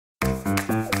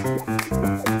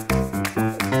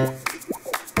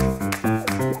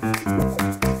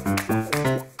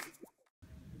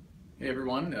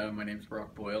my name is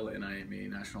Boyle and I am a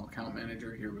National Account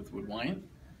Manager here with Wood Wyant.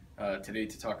 Today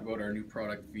to talk about our new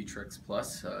product VITREX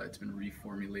Plus. It's been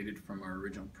reformulated from our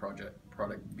original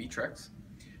product VITREX.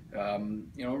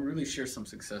 Really share some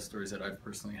success stories that I've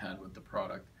personally had with the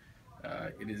product.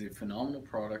 It is a phenomenal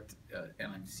product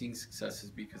and I'm seeing successes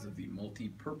because of the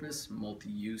multi-purpose,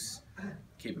 multi-use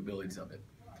capabilities of it.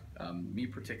 Me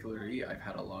particularly, I've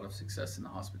had a lot of success in the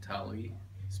hospitality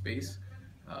space,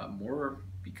 more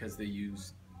because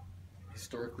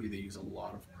historically they use a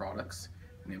lot of products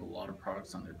and they have a lot of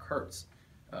products on their carts.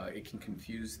 It can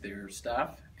confuse their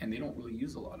staff and they don't really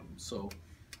use a lot of them. So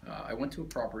I went to a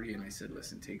property and I said,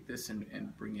 listen, take this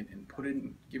and bring it and put it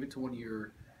and give it to one of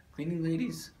your cleaning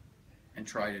ladies and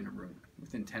try it in a room.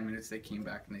 Within 10 minutes they came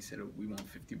back and they said, oh, we want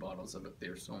 50 bottles of it.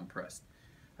 They're so impressed.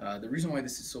 The reason why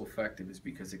this is so effective is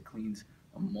because it cleans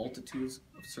a multitude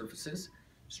of surfaces,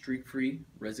 streak-free,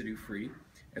 residue-free,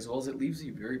 as well as it leaves a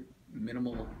very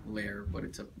minimal layer, but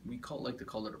we like to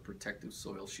call it a protective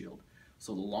soil shield.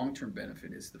 So the long-term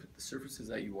benefit is the surfaces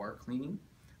that you are cleaning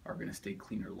are going to stay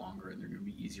cleaner longer and they're going to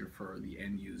be easier for the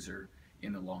end user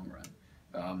in the long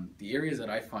run. The areas that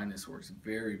I find this works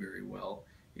very, very well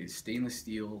is stainless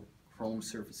steel, chrome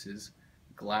surfaces,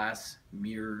 glass,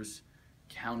 mirrors,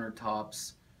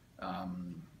 countertops,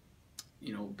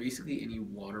 basically any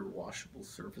water washable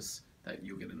surface that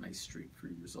you'll get a nice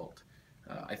streak-free result.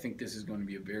 I think this is going to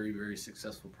be a very, very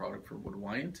successful product for Wood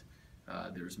Wyant.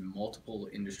 There's multiple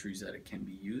industries that it can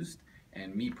be used,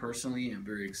 and me personally am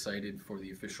very excited for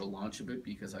the official launch of it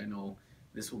because I know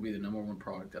this will be the #1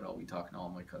 product that I'll be talking to all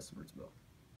my customers about.